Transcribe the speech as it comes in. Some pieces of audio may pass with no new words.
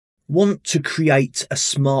Want to create a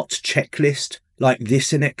smart checklist like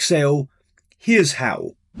this in Excel? Here's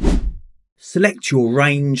how. Select your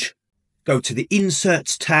range, go to the Insert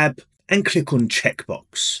tab and click on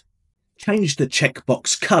Checkbox. Change the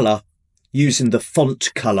checkbox colour using the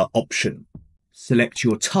font colour option. Select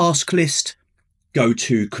your task list, go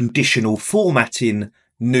to Conditional Formatting,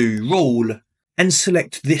 New Rule, and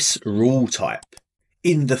select this rule type.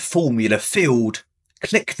 In the Formula field,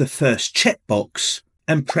 click the first checkbox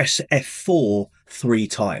and press F4 3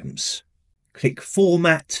 times. Click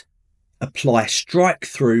Format, apply Strike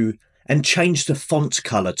Through and change the font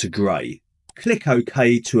colour to grey. Click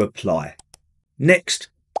OK to apply. Next,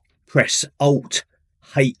 press Alt-H-L-N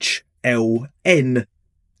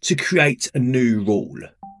to create a new rule.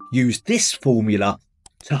 Use this formula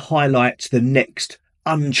to highlight the next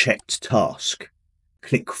unchecked task.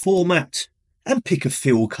 Click Format and pick a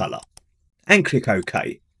fill colour and click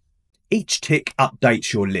OK. Each tick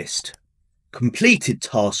updates your list. Completed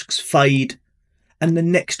tasks fade and the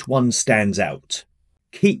next one stands out.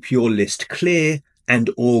 Keep your list clear and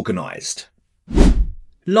organised.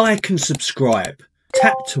 Like and subscribe.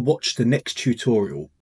 Tap to watch the next tutorial.